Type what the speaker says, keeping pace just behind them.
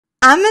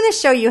I'm going to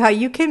show you how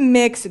you can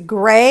mix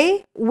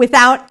gray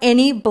without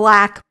any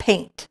black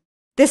paint.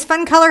 This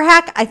fun color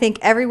hack, I think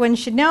everyone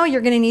should know.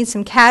 You're going to need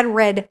some Cad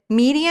Red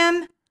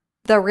Medium,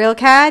 the real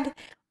Cad,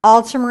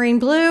 Ultramarine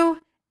Blue,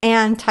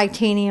 and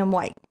Titanium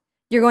White.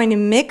 You're going to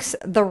mix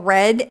the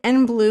red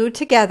and blue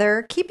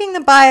together, keeping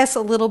the bias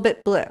a little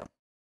bit blue.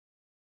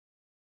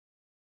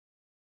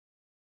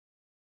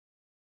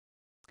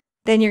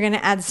 Then you're going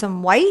to add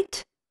some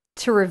white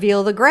to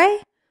reveal the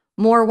gray.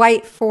 More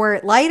white for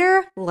it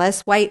lighter,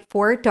 less white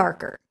for it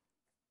darker.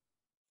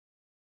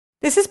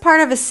 This is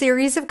part of a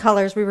series of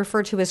colors we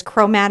refer to as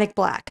chromatic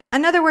black.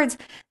 In other words,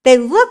 they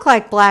look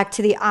like black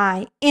to the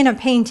eye in a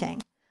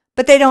painting,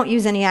 but they don't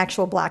use any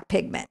actual black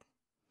pigment.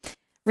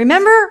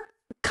 Remember,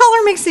 color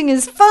mixing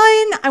is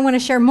fun. I want to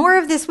share more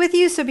of this with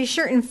you, so be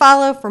sure and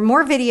follow for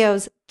more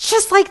videos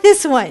just like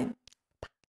this one.